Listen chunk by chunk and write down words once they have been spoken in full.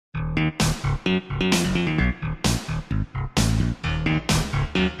Hi,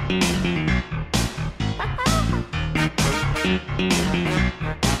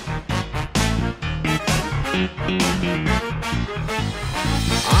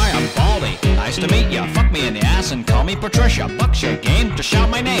 I'm Baldi. Nice to meet ya. Fuck me in the ass and call me Patricia. Buck's your game to shout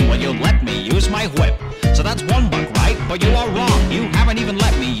my name. Will you let me use my whip? So that's $1, right? But you are wrong. You haven't even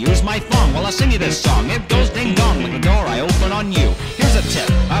let me use my thong. Well, I'll sing you this song. It goes ding dong like the door I open on you. Here's a tip.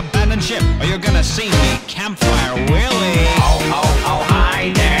 Abandon ship or you're gonna see me Campfire Willie. Oh, oh, oh,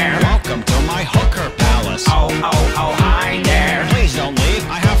 hi there. Welcome to my hooker palace. Oh, oh, oh, hi there. Please don't leave.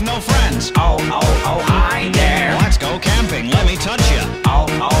 I have no friends. Oh, oh, oh, hi there. Let's go camping. Let me touch you. Oh,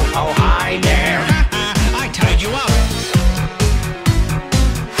 oh, oh, hi there. I tied you up.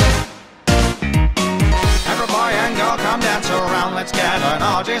 Every boy and girl come dance around, let's get an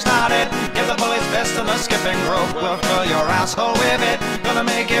orgy started. Give the bullies fist and the skipping rope, we'll fill your asshole with it. Gonna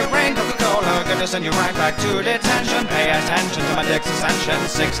make it rain Coca-Cola, gonna send you right back to detention. Pay attention to my dick's ascension,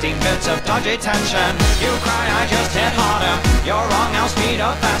 16 bits of dodgy tension. You cry, I just hit harder, you're wrong, I'll speed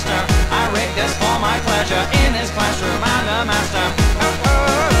up faster. I rigged this for my pleasure, in his classroom I'm the master. Oh, oh,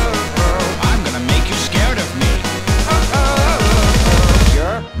 oh. I'm gonna make you scared of me.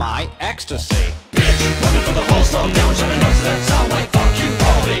 You're my ecstasy. Running for the whole slow down, shutting notes that sound like fuck you,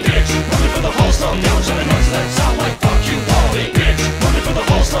 Baldi. Bitch, running for the whole slow down, shutting notes that sound like fuck you, Baldi. Bitch, running for the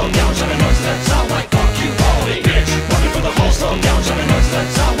whole slow down, shutting notes that sound like fuck you, Baldi. Bitch, running for the whole slow down, shutting notes that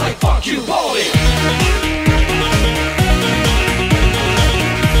sound like fuck you, Baldi.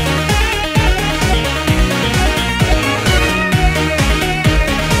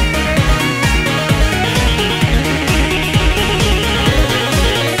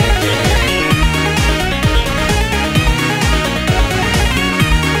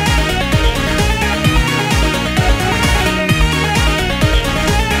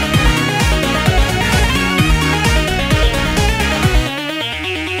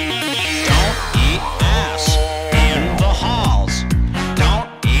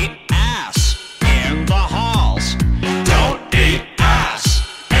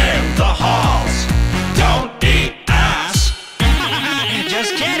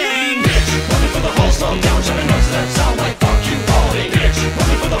 Just kidding! Bitch, running for the whole slow down, shutting notes that sound like fuck you, Baldi. Bitch,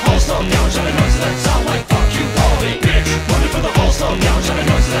 running for the whole slow down, shutting notes that sound like fuck you, Baldi. Bitch, running for the whole slow down, shutting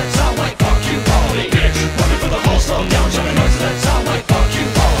notes that sound like fuck you, Baldi. Bitch, running for the whole slow down, shutting notes that sound like fuck you,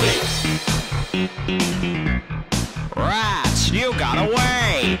 Baldi. Rats, you got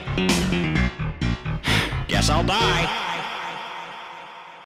away! Guess I'll die.